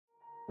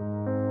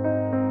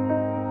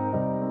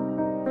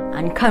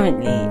and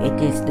currently it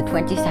is the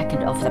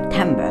 22nd of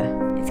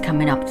September. It's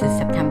coming up to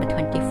September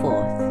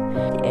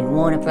 24th in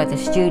Warner Brothers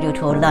Studio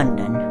Tour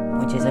London,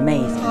 which is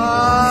amazing.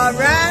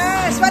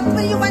 Alright, what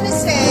do you want to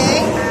say?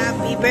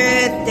 Happy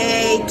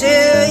birthday to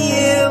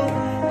you.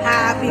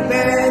 Happy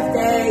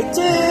birthday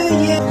to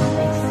you.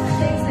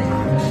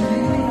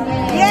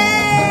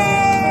 Yay!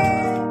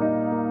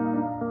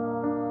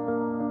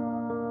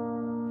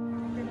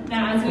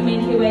 Now as we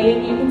make your way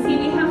in, you can see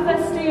we have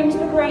festooned into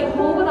the Great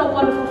Hall with our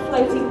wonderful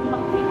floating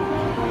pumpkin.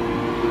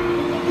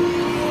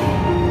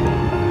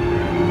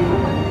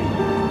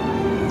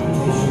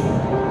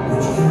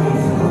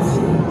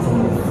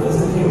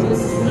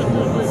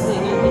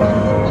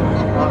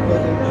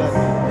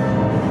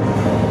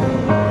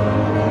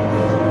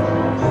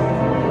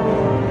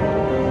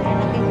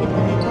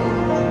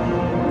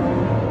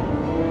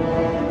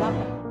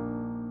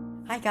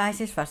 Hi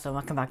guys, it's Russell.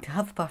 Welcome back to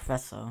Hufflepuff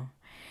Russell.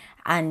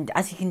 And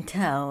as you can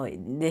tell,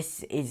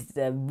 this is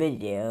the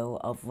video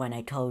of when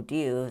I told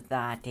you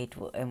that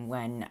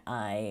when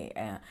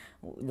I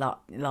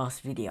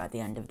last video, at the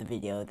end of the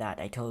video, that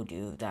I told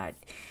you that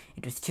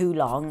it was too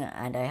long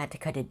and I had to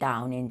cut it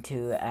down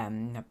into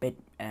a bit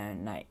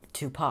like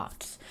 2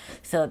 parts.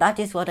 So that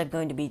is what I'm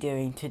going to be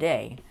doing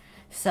today.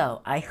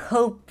 So I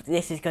hope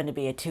this is going to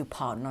be a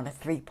 2-part, not a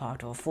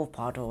 3-part or a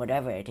 4-part or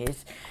whatever it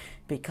is,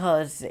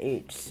 because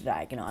it's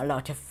like, you know, a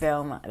lot of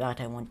film, a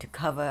lot I want to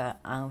cover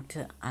out,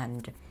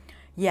 and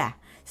yeah,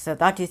 so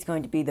that is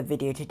going to be the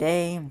video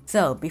today.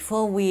 So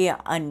before we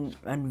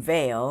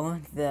unveil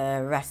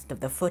the rest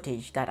of the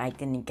footage that I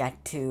didn't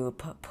get to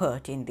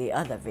put in the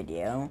other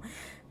video,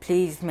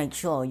 please make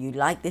sure you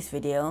like this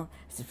video,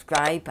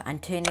 subscribe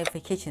and turn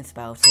notification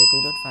bell so you'll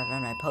be notified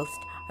when I post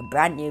a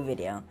brand new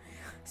video.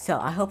 So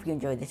I hope you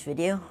enjoyed this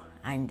video,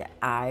 and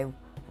I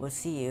will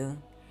see you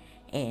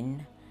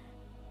in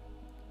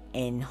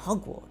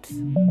Hogwarts.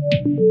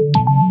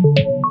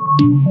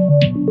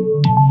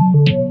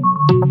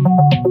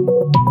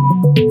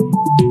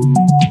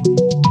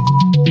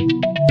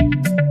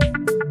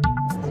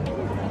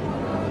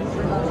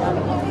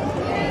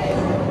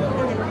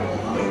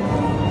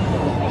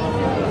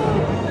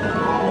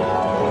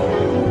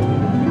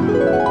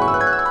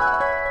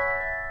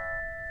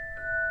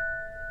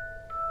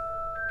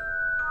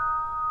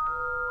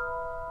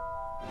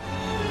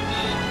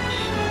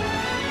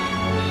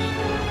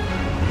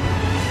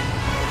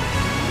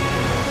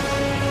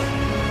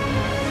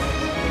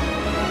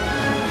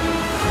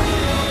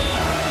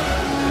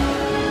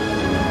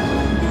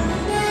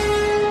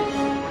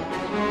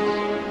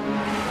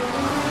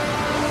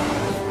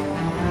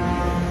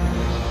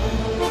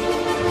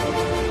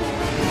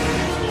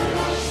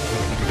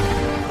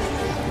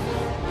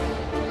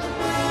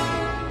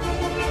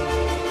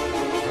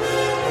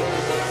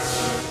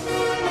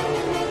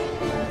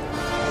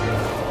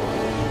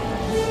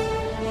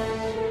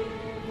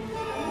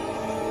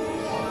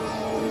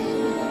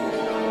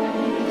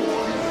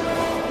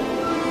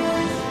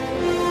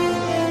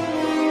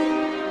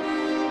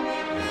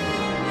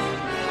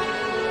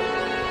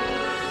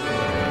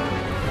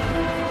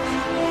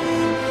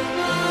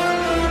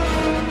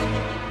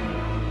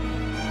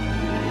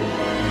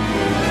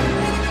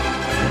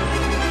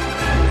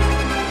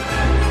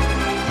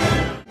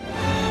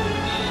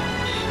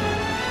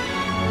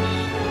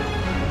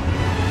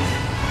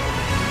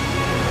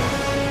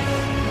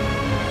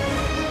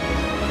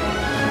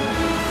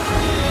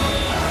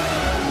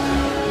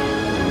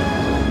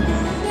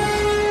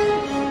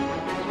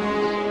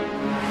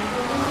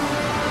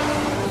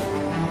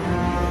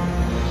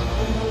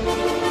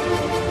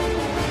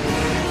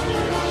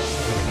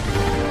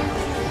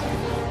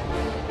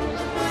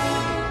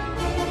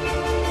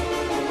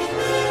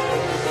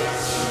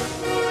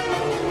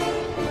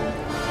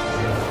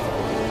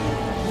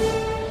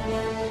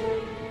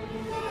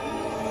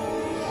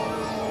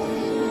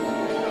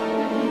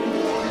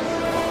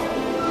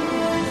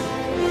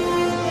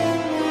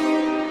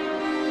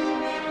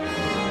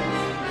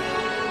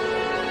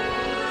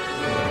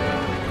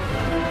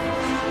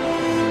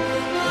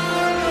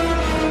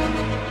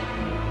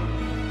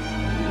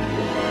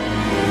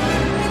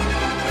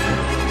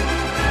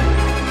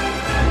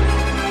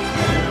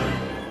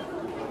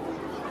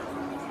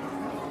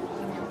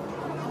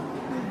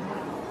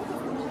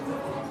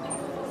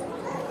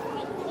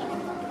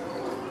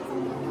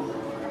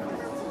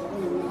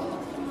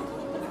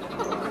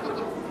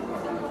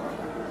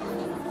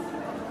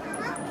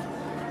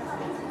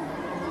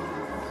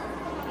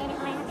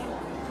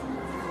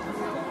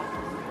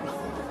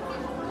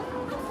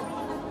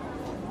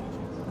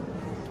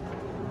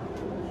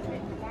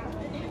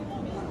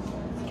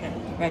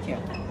 Right here.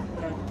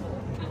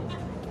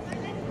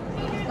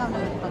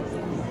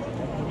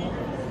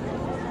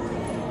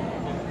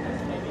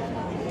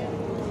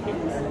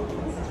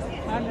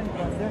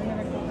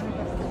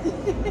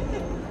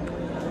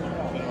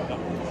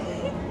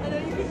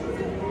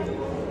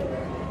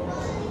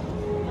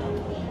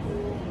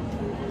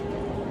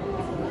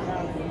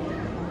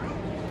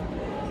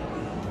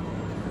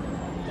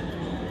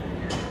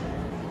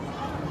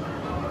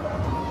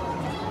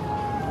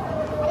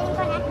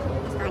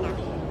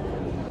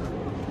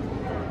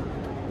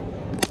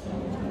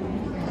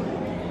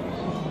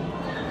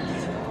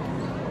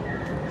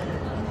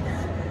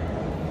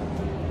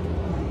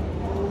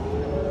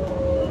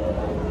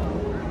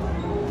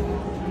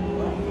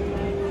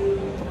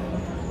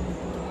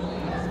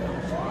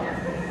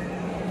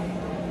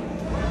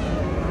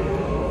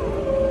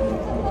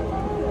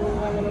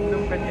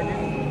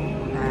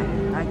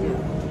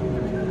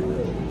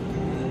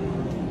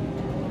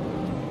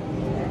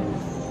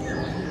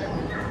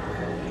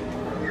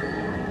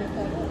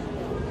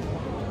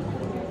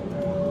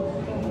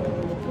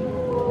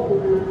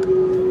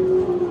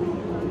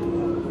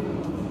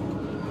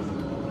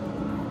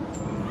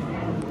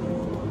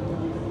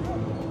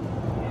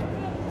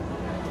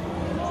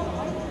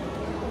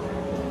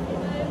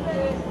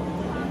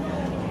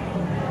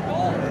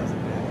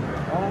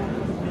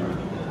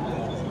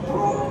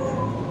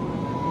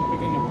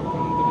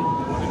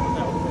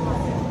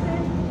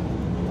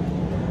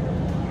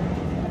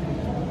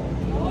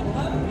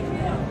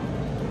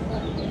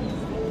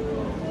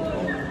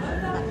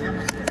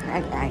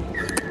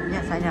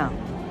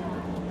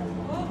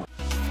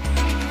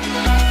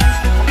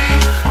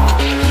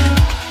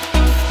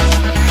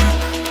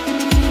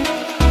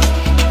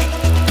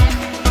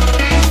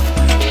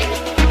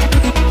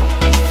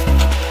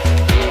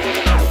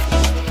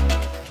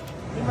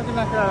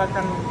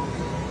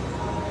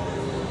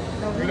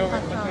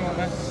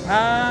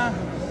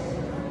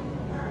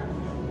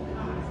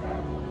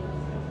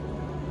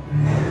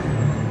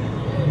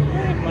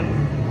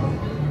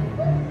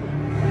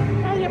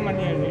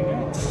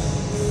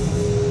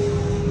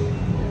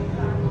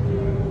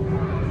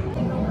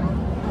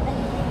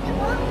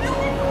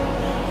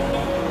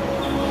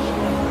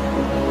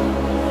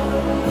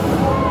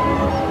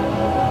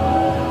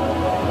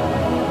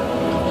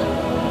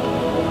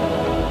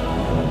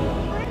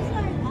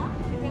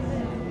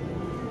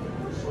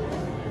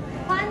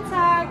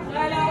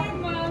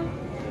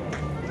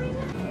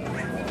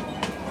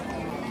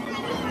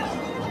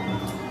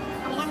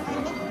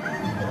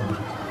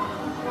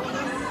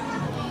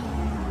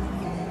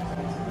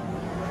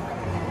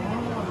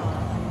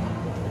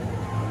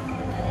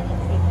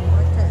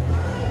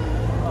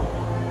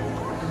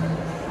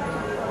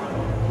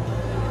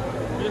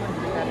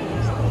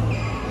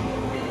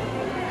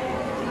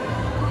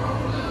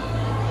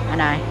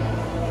 And I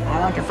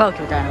want a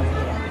photo done over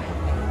here.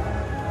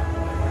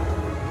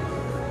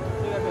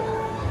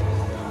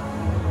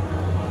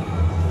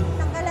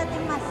 Tanggal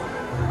natin mas.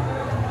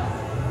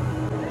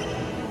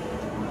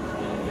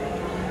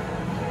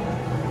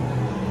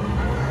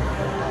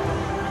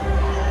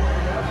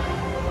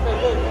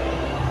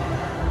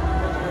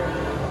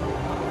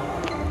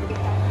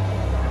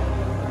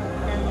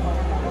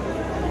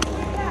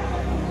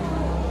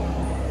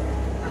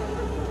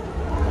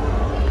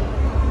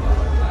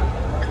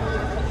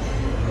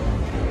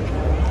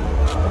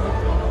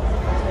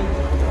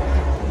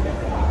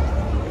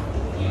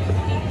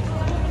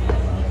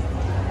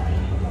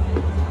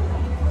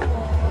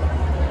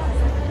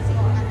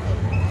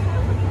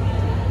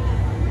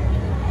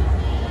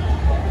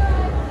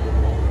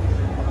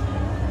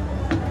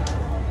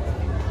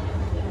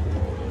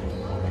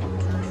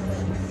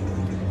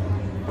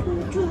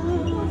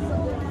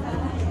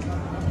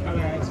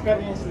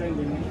 Experience lang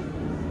din.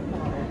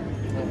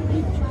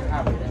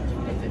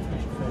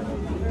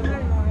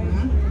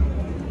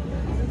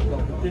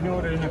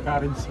 Tinuro yung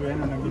na-carriage way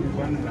na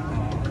nag-iwan na.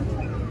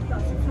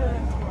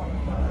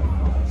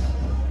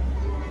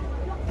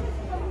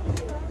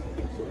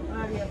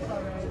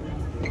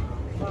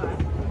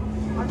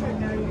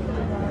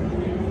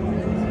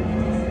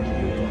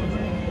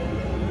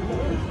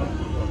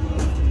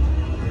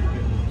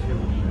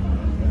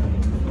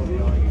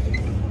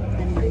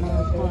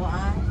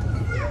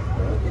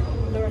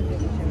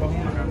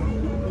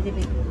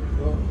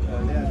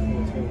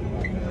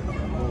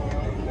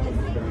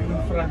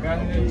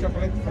 Fragan yung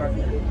chocolate frag.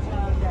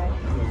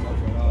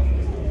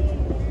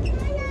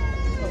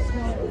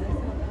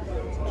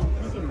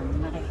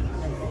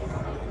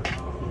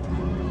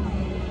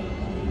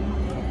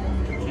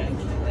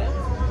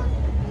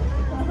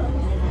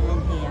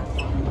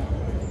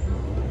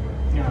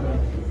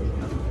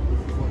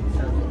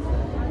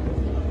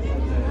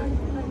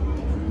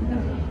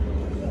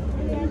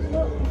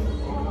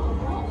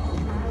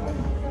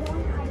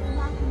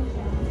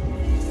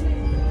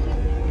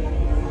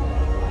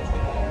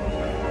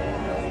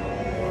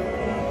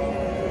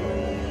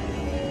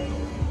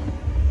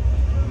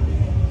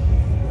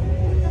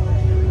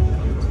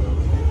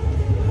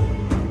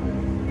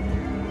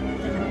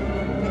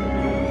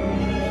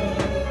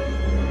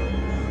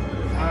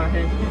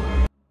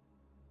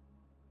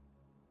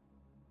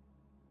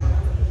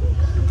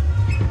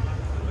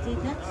 Did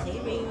not say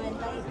where you went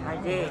by. I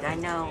did, I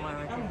know where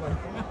it is.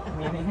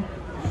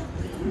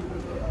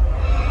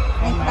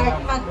 Ay, heart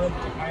pack.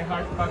 My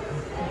heart pack.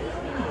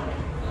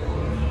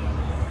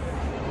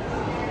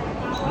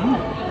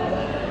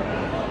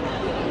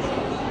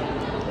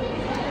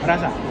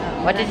 Rasa?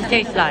 What does it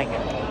taste like?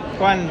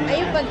 Kuan.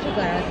 Ayun pag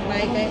sugar.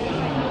 May kay.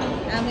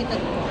 Amoy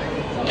tagpuan.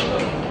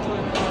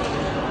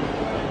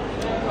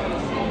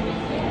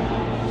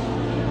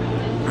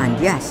 And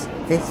yes,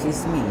 this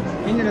is me.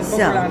 Hindi na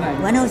So,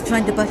 when I was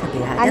trying to butter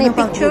it, I don't know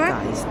about you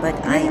guys, but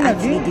I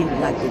actually didn't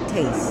like the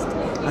taste.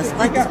 I was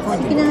quite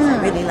disappointed because I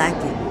really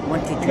liked it.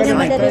 Wanted to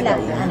try it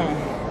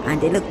earlier. And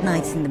it looked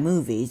nice in the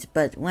movies,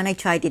 but when I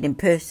tried it in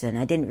person,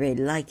 I didn't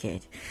really like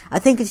it. I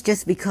think it's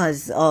just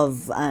because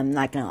of,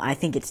 I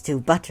think it's too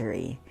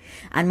buttery.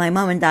 And my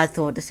mum and dad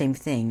thought the same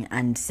thing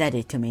and said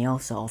it to me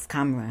also off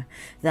camera,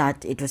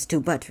 that it was too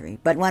buttery.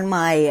 But when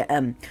my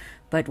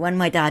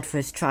dad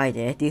first tried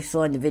it, you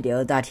saw in the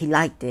video that he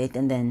liked it,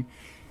 and then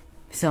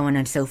so on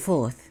and so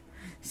forth.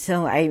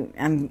 So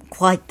I'm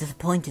quite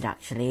disappointed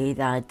actually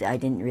that I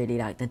didn't really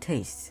like the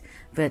taste.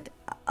 But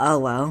oh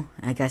well,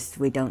 I guess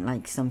we don't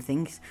like some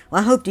things.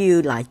 Well, I hope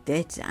you liked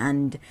it,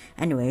 and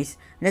anyways,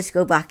 let's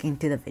go back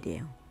into the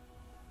video.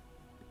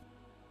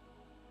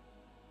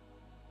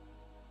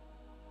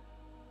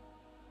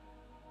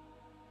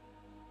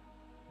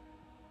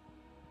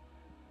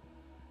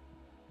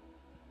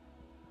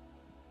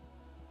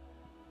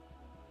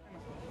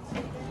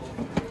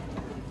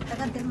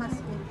 Tagal mas.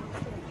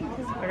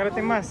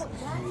 Tagalating mas.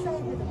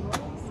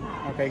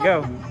 Okay,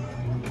 go.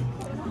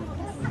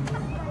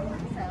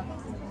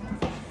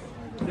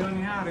 Doon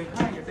ni Harry.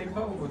 Ay, ito yung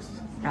baubos.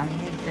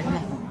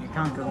 You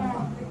can't go.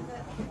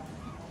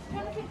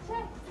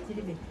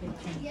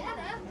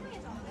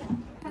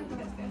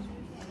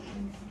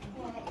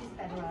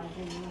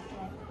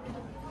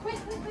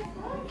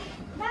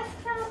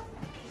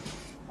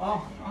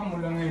 Oh, amo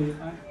lang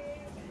ngayon.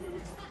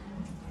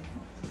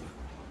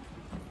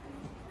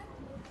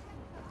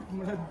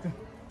 Mulad to.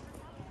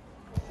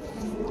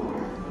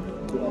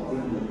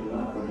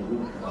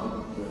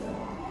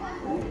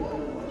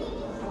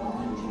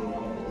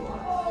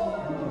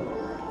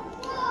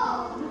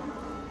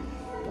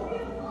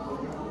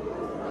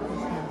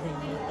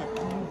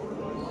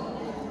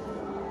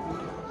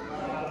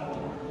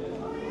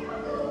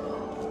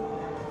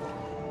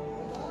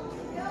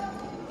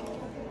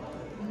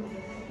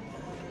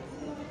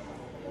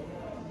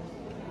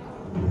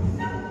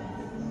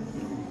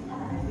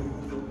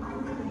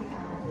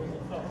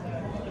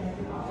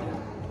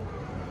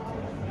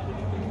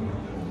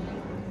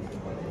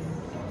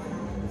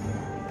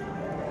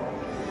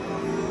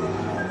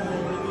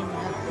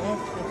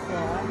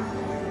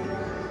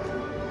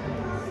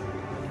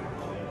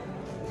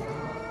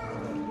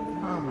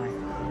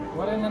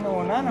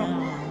 una, no?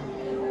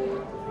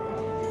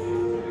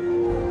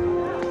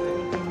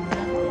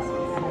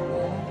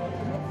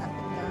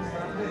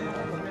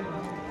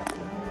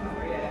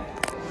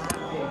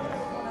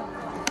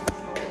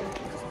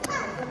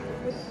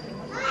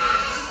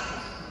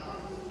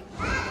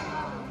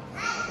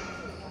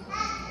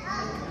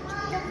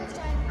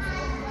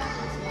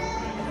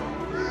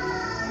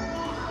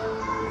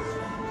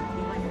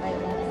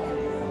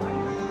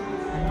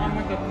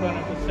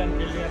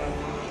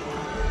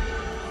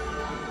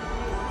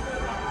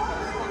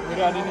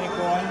 Tidak ada ni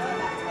kawan.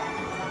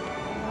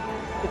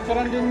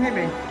 Picturean din ni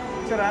be.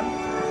 Picturean?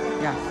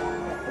 Yes.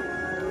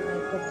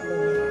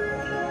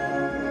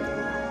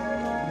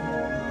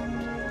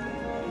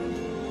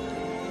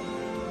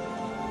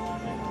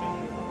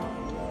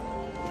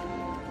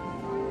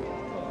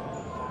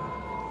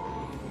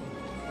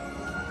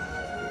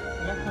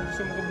 Wala kung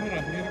gusto mo kumura.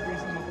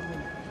 Nire-request mo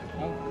kumura.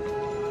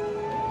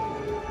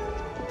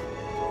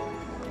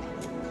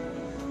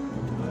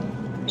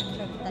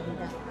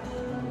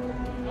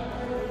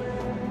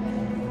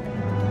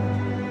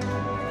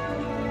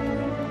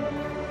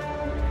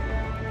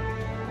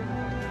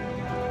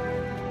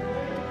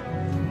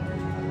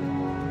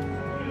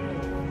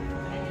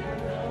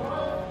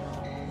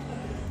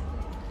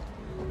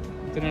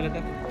 Ito na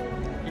lang.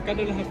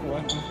 Ikadala ako.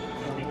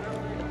 Okay.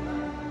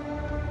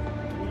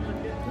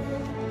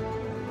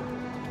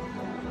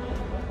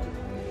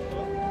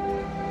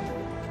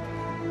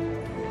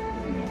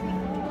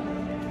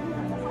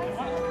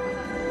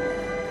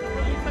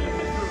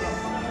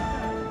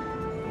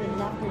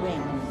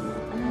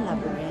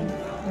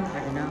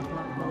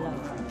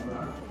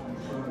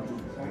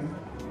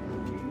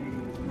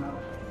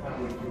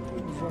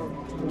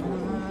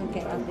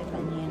 Okay, I'll be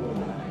funny.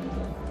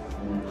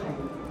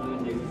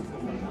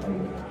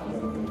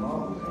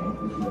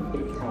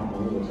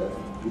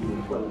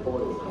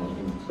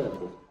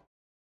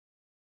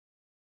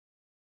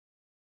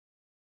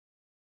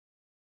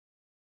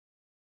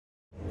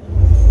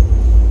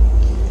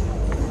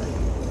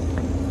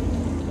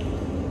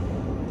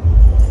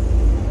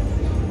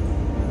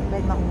 May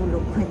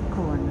mahulog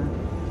ko na.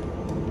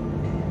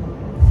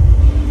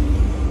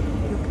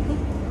 You okay?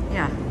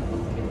 Yeah.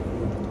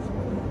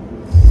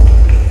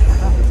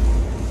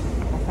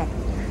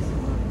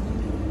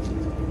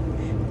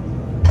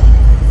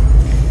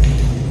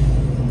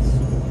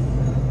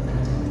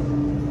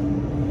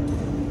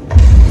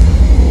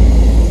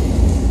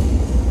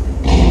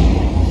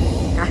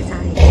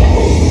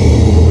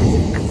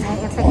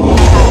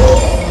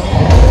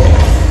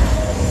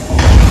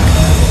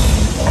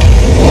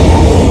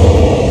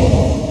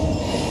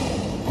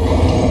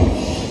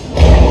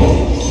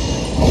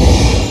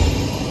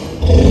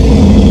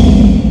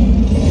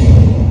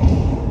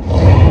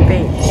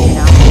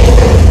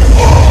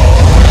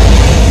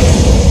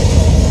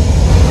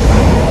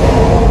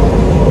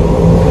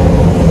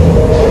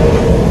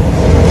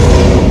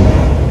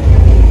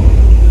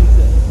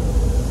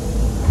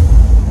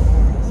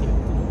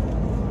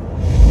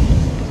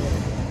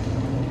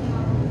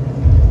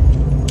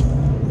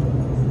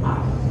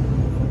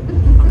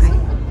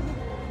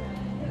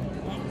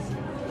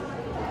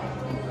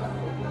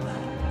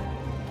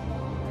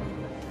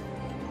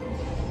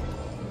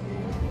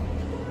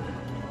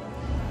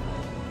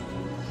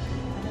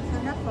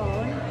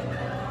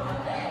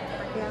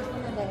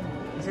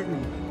 Is it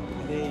me?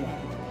 Hindi.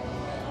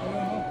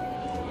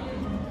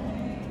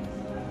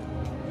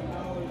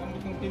 Ang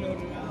itong tinuro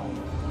na ako.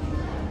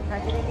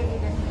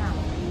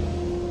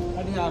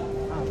 Adi ha?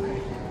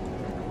 Okay.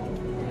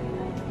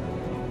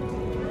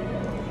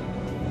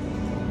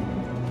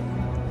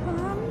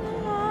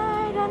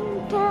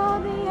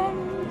 Until the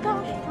end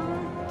of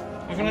time.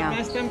 Ako na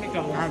last time,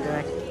 ikaw. I'll do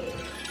it.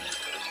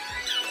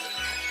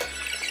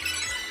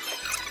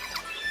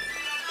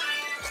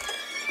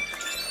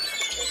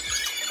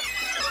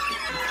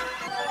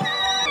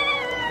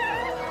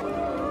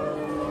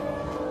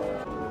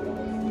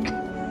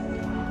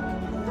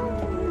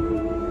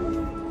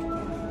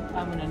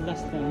 Tama na,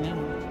 last na yan.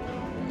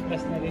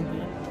 Last na rin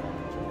yan.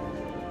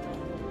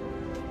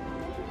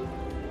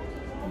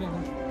 Ano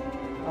na?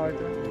 Hour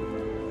to?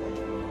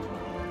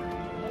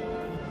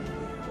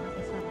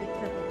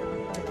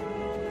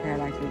 Yeah,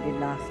 like we did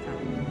last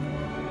time.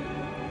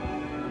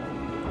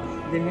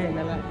 Dinhi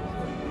na lang.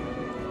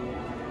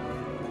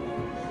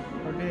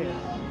 Okay.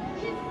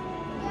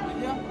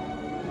 Yeah.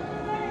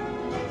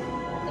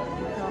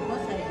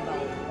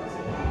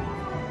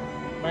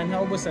 Bayan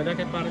na ubos ada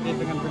kay para dito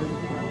ng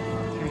pelikula.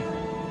 Okay.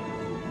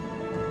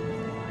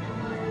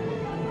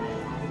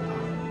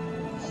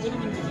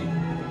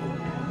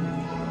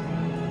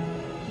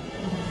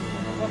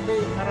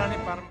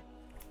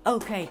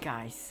 Okay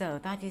guys, so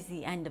that is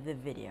the end of the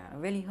video. I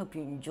really hope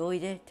you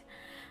enjoyed it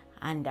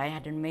and I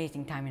had an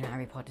amazing time in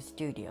Harry Potter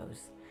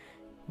Studios.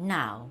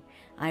 Now,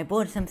 I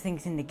bought some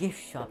things in the gift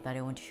shop that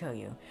I want to show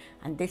you,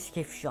 and this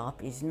gift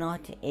shop is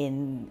not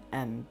in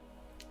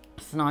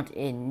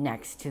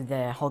next to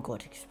the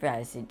Hogwarts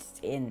Express. It's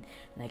in,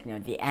 like, you know,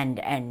 the end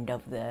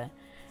of the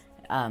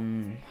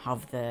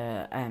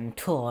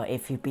tour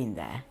if you've been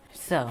there.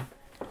 So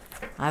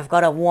I've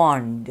got a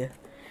wand.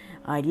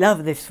 I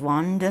love this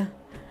wand,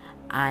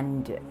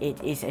 and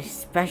it is a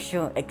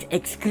special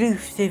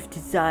exclusive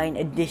design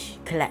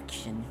edition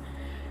collection.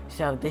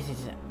 So this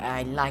is,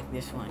 I like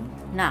this one.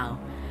 Now,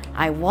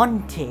 I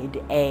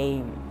wanted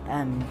a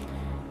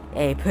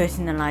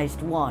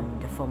personalized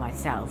wand for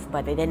myself,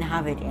 but they didn't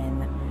have it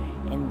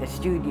in the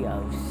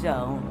studio,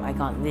 so I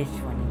got this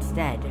one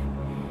instead.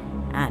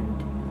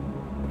 And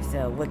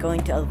so we're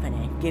going to open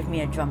it. Give me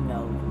a drum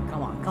roll.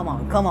 Come on, come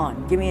on, come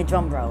on. Give me a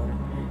drum roll.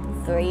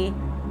 3,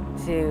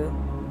 2,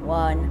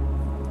 1.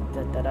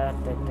 Da, da, da,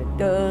 da, da,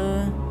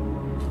 da.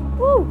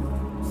 Woo!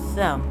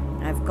 So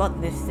I've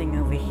got this thing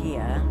over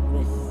here,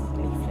 this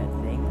leaflet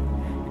thing,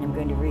 and I'm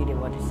going to read it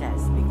what it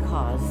says,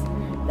 because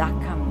that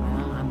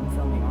camera I'm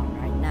filming on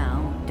right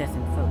now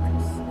doesn't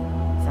focus.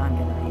 So I'm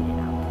going to read it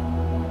out.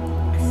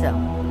 So,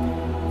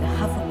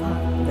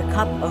 the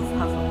cup of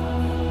Hufflepuff.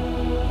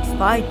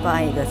 Inspired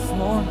by the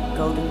small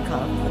golden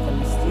cup with a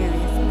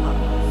mysterious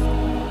past.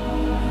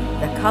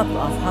 The cup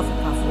of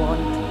Hufflepuff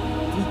wand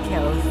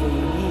details the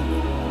unique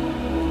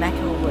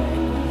metal work we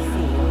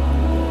see on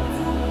the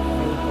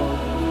labeled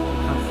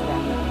house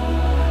record.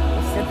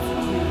 A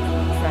substitute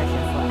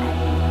treasure for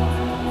any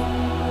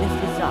Hufflepuff. This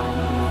design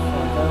is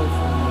for those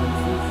who may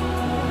choose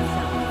to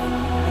themselves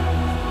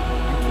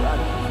and to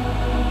others,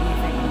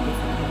 even in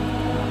different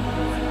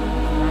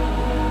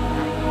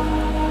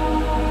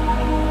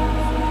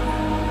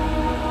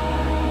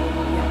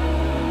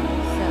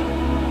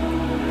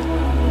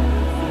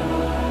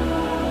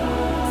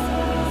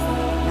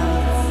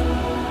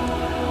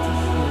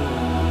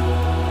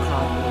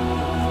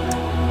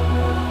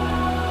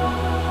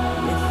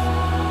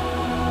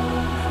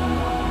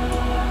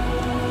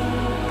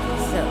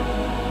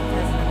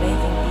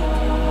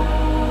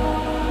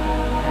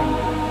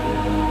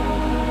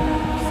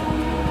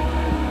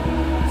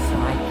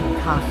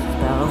cast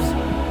spells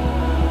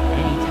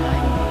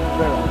anytime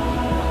we're on.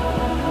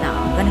 Now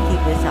I'm gonna keep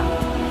this out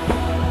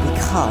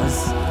because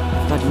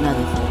I've got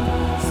another thing.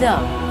 So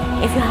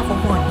if you have a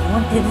wand, you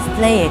want to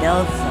display it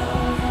also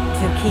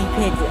to keep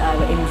it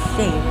in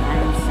shape,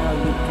 and so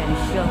you can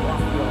show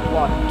off your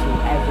wand to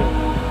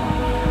everyone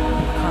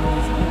who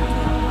comes into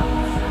your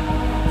house.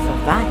 So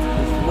that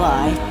is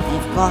why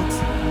I've got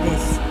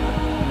this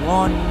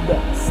wand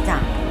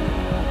stand.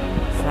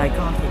 So I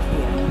got it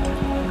here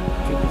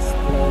to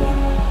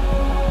display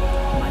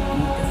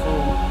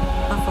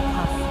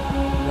Hufflepuff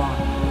wand.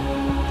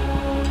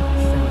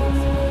 So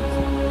it's amazing.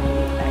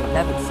 I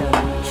love it so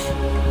much.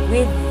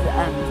 With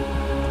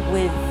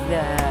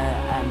the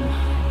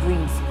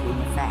green screen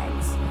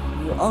effects,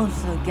 you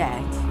also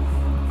get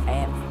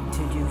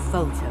to do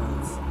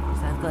photos.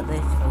 So I've got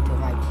this photo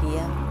right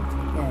here.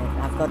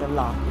 I've got a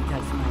lot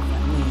because me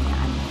and my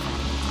family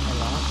a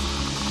lot of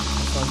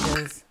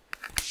photos.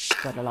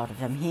 Got a lot of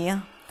them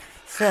here.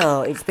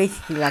 So it's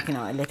basically like, you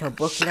know, a little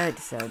booklet.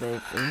 So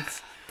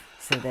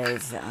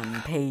there's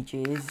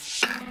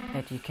pages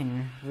that you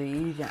can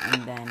read,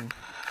 and then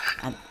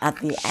at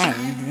the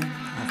end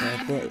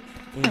of it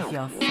is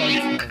your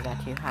photo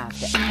that you have.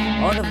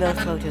 All of those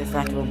photos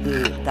that will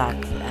be that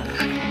we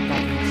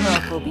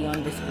took will be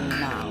on the screen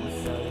now,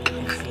 so you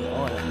can see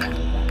all of them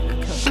that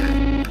we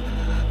took.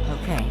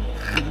 Okay,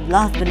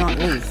 last but not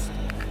least,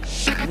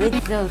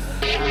 with those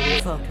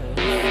photos,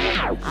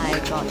 I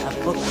got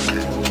a booklet.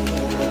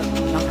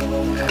 Not a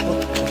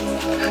booklet.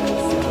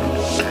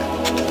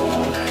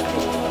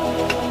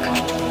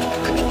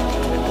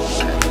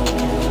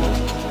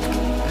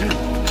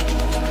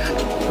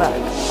 But